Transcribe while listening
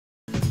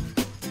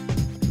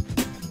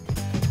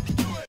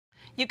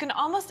You can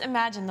almost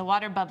imagine the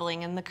water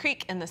bubbling in the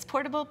creek in this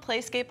portable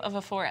playscape of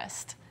a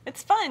forest.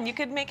 It's fun. You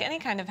could make any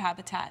kind of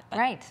habitat. But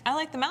right. I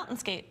like the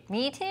mountainscape.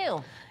 Me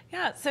too.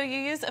 Yeah, so you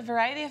use a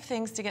variety of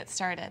things to get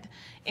started.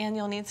 And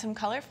you'll need some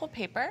colorful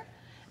paper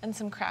and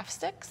some craft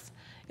sticks.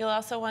 You'll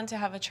also want to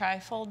have a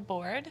tri-fold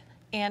board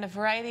and a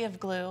variety of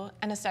glue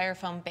and a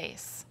styrofoam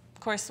base.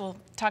 Of course, we'll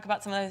talk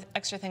about some of the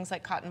extra things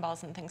like cotton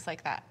balls and things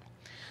like that.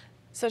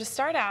 So to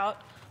start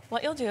out,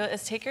 what you'll do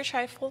is take your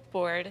tri-fold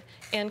board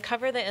and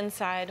cover the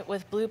inside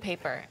with blue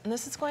paper. And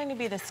this is going to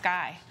be the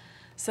sky.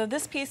 So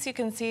this piece you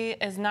can see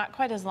is not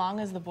quite as long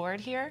as the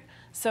board here.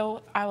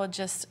 So I will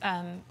just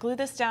glue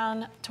this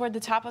down toward the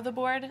top of the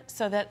board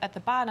so that at the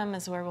bottom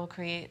is where we'll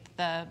create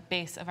the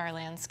base of our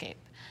landscape.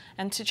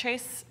 And to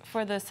trace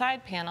for the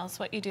side panels,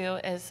 what you do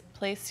is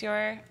place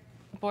your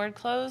board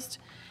closed,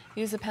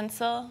 use a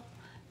pencil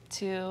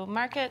to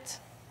mark it,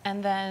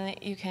 and then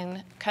you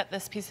can cut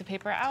this piece of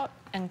paper out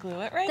and glue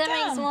it right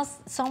down. That makes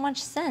so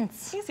much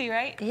sense. Easy,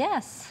 right?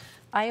 Yes.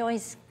 I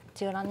always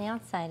do it on the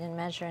outside and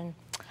measure, and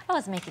I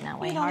was making that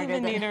way harder. You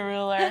don't even need a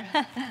ruler.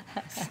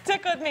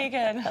 Stick with me,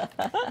 kid.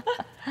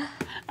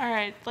 All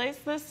right, place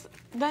this.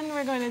 Then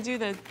we're going to do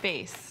the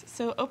base.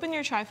 So open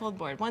your tri-fold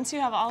board. Once you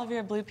have all of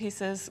your blue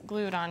pieces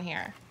glued on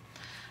here,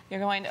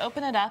 you're going to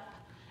open it up,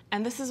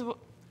 and this is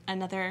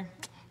another,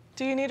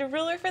 do you need a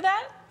ruler for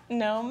that?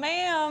 No,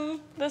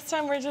 ma'am. This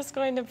time we're just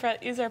going to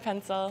use our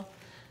pencil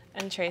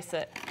and trace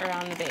it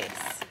around the base.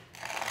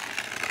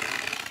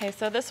 Okay,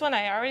 so this one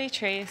I already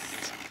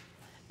traced,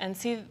 and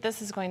see, this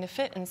is going to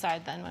fit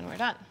inside then when we're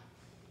done.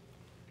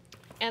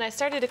 And I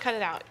started to cut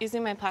it out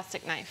using my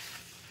plastic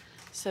knife.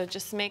 So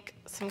just make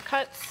some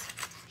cuts.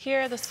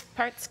 Here, this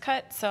part's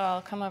cut, so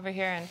I'll come over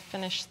here and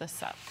finish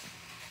this up.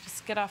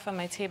 Just get off of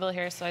my table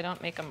here so I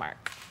don't make a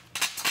mark.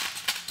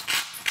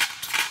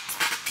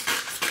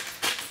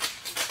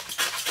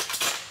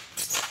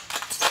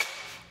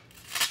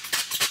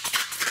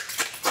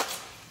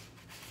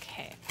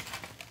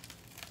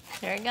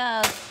 There it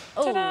goes.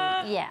 Oh,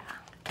 yeah.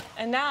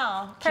 And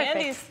now, Perfect.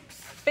 Candie's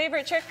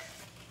favorite trick,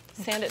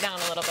 sand it down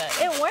a little bit.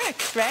 It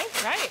works,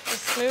 right? Right,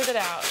 just smooth it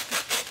out.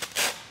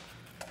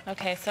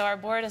 Okay, so our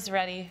board is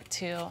ready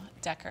to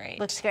decorate.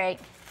 Looks great.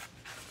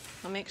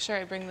 I'll make sure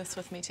I bring this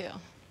with me too.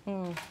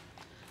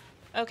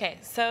 Okay,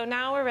 so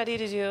now we're ready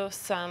to do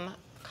some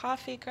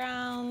coffee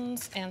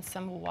grounds and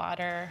some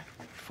water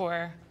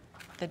for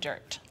the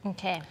dirt.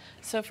 Okay.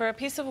 So for a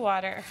piece of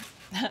water,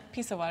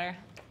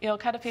 you'll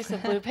cut a piece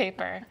of blue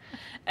paper,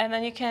 and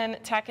then you can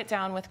tack it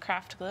down with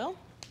craft glue.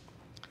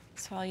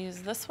 So I'll use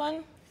this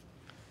one,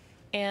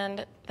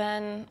 and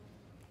then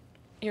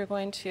you're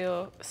going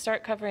to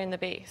start covering the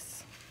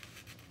base.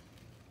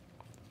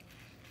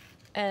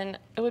 And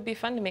it would be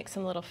fun to make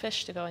some little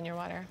fish to go in your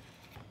water.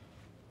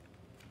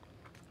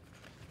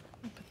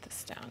 Put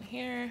this down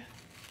here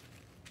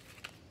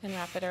and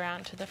wrap it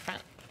around to the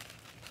front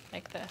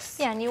like this.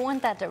 Yeah, and you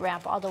want that to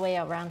wrap all the way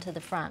around to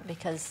the front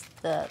because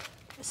the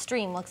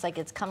stream looks like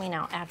it's coming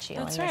out at you.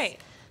 That's in right.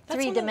 This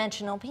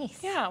three-dimensional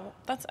piece. Yeah,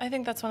 I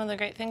think that's one of the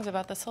great things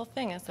about this whole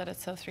thing is that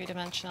it's so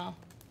three-dimensional.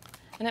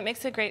 And it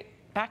makes a great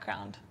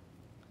background.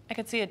 I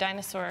could see a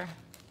dinosaur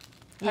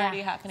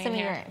party happening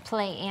here. Some of your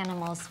play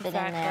animals fit in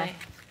there.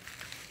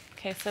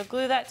 Okay, so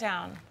glue that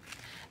down.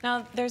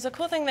 Now, there's a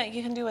cool thing that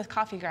you can do with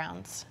coffee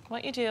grounds.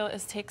 What you do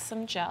is take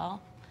some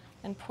gel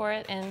and pour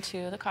it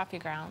into the coffee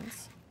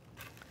grounds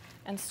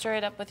and stir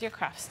it up with your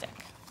craft stick.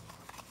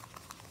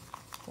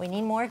 We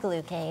need more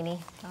glue, Katie.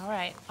 All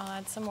right, I'll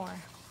add some more.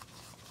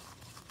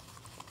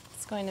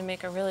 It's going to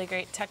make a really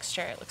great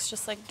texture. It looks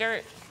just like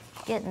dirt.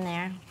 Getting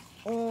there.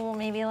 Oh,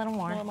 maybe a little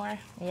more. A little more?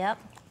 Yep.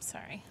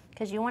 Sorry.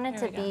 Because you want it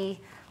to be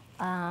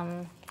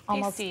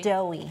almost Pasty.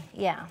 doughy.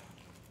 Yeah.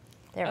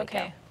 There we go.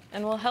 Okay,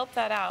 and we'll help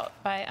that out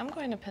by, I'm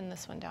going to pin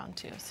this one down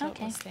too so it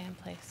will stay in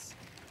place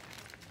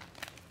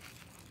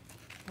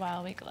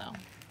while we glue.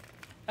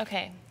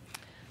 Okay,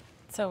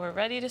 so we're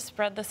ready to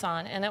spread this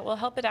on, and it will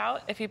help it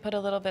out if you put a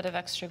little bit of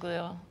extra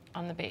glue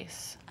on the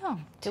base. Oh,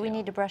 do we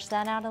need to brush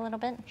that out a little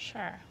bit?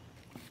 Sure.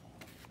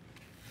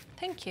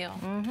 Thank you.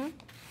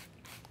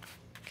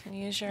 Can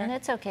you use your... And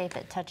it's okay if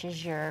it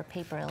touches your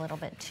paper a little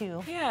bit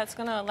too. Yeah, it's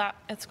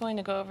going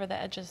to go over the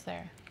edges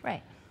there.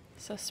 Right.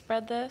 So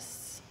spread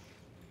this.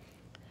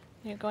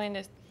 You're going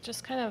to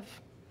just kind of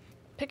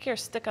pick your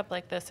stick up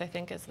like this, I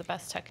think, is the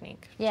best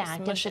technique. Yeah,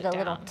 just it gives it a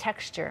little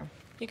texture.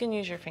 You can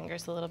use your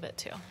fingers a little bit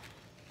too.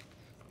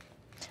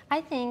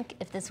 I think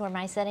if this were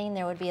my setting,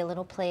 there would be a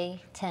little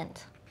play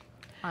tent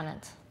on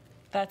it.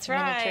 That's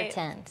right. Miniature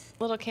tent.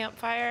 Little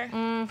campfire,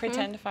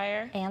 pretend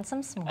fire. And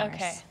some s'mores.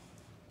 Okay.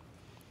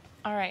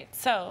 All right,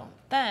 so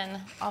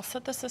then I'll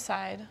set this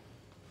aside.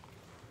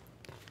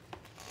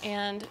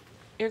 And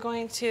you're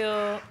going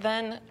to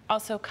then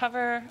also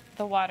cover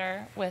the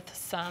water with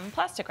some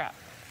plastic wrap.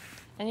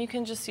 And you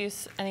can just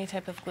use any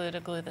type of glue to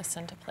glue this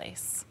into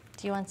place.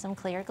 Do you want some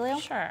clear glue?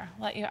 Sure,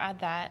 let you add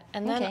that.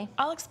 And then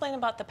I'll explain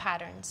about the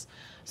patterns.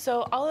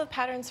 So all of the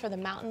patterns for the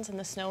mountains and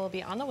the snow will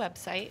be on the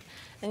website,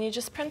 and you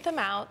just print them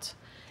out,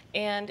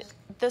 and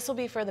this will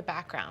be for the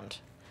background.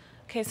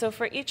 Okay, so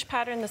for each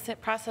pattern, the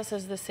process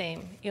is the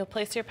same. You'll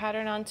place your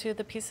pattern onto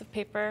the piece of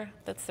paper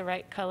that's the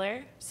right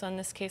color. So in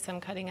this case, I'm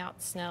cutting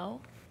out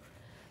snow.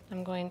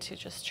 I'm going to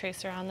just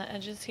trace around the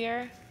edges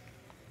here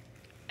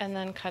and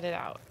then cut it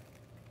out.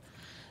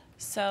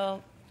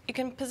 So you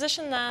can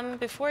position them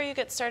before you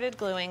get started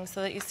gluing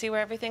so that you see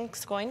where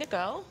everything's going to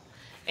go.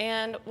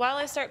 And while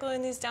I start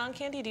gluing these down,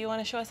 Candie, do you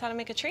want to show us how to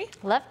make a tree?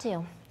 Love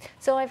to.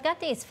 So I've got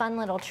these fun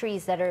little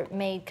trees that are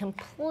made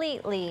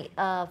completely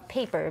of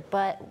paper,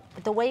 but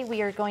the way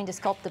we are going to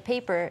sculpt the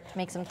paper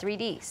makes them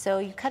 3D. So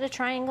you cut a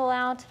triangle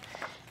out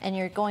and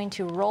you're going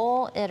to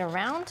roll it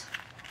around.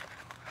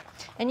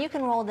 And you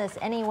can roll this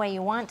any way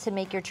you want to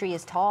make your tree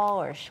as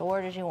tall or as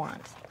short as you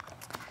want.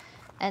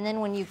 And then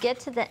when you get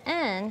to the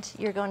end,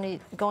 you're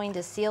going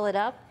to seal it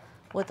up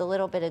with a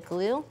little bit of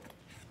glue.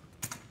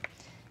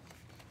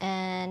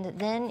 And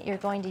then you're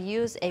going to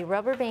use a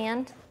rubber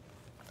band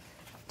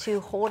to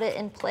hold it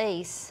in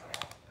place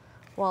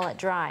while it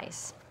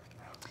dries.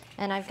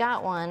 And I've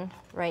got one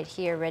right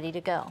here ready to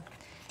go.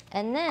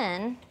 And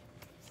then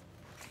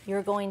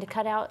you're going to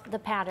cut out the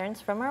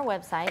patterns from our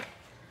website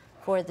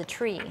for the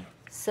tree.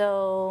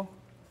 So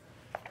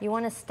you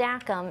want to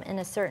stack them in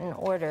a certain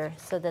order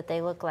so that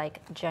they look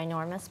like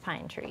ginormous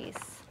pine trees.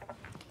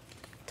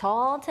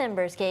 Tall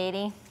timbers,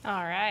 Katie.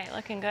 All right,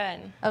 looking good.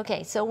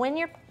 Okay, so when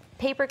your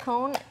paper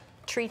cone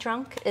tree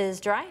trunk is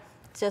dry,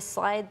 just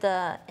slide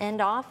the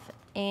end off,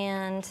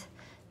 and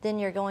then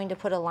you're going to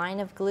put a line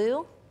of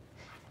glue,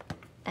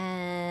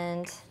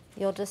 and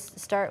you'll just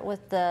start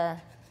with the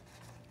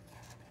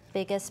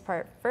biggest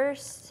part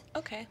first.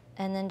 Okay.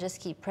 And then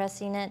just keep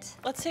pressing it.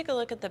 Let's take a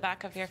look at the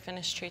back of your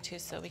finished tree too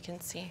so we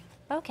can see.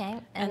 Okay,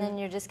 and then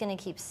you're just going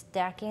to keep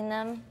stacking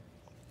them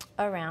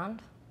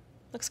around.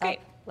 Looks great.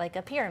 Like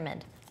a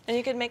pyramid. And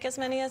you can make as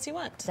many as you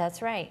want.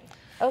 That's right.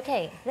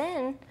 Okay,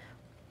 then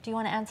do you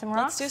want to add some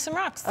rocks? Let's do some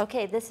rocks.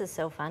 Okay, this is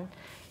so fun.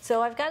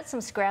 So I've got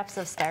some scraps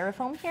of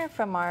styrofoam here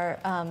from our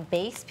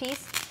base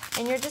piece,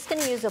 and you're just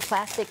going to use a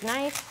plastic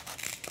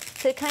knife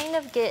to kind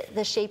of get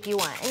the shape you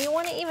want. And you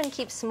want to even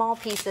keep small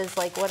pieces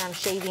like what I'm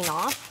shaving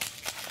off.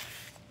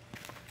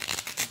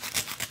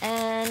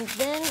 And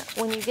then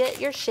when you get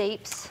your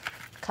shapes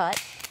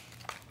cut,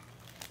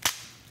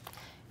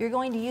 you're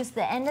going to use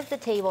the end of the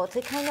table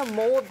to kind of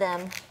mold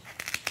them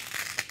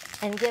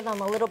and give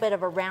them a little bit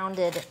of a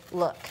rounded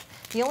look.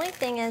 The only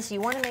thing is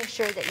you want to make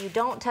sure that you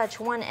don't touch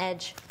one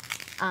edge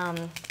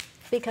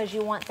because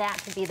you want that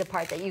to be the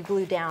part that you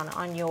glue down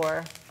on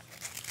your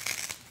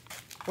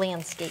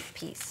landscape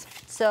piece.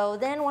 So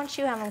then once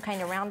you have them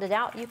kind of rounded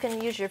out, you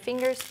can use your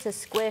fingers to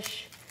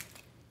squish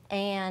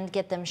and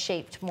get them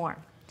shaped more.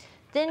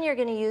 Then you're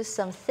going to use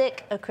some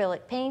thick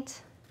acrylic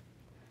paint,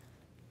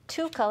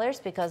 2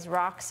 colors because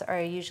rocks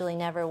are usually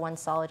never one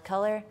solid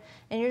color,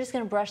 and you're just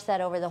going to brush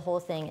that over the whole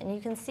thing. And you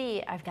can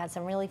see I've got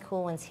some really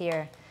cool ones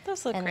here.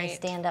 Those look great. And they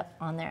stand up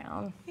on their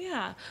own.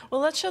 Yeah.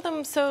 Well, let's show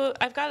them. So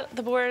I've got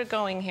the board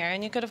going here,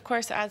 and you could, of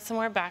course, add some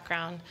more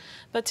background.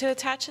 But to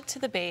attach it to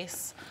the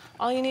base,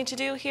 all you need to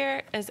do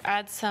here is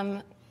add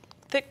some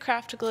thick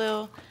craft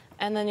glue,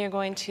 and then you're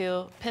going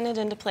to pin it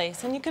into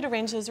place. And you could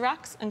arrange those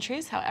rocks and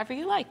trees however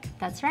you like.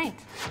 That's right.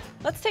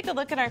 Let's take a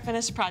look at our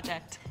finished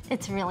project.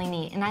 It's really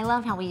neat, and I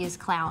love how we use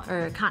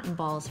cotton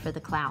balls for the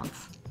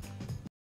clouds.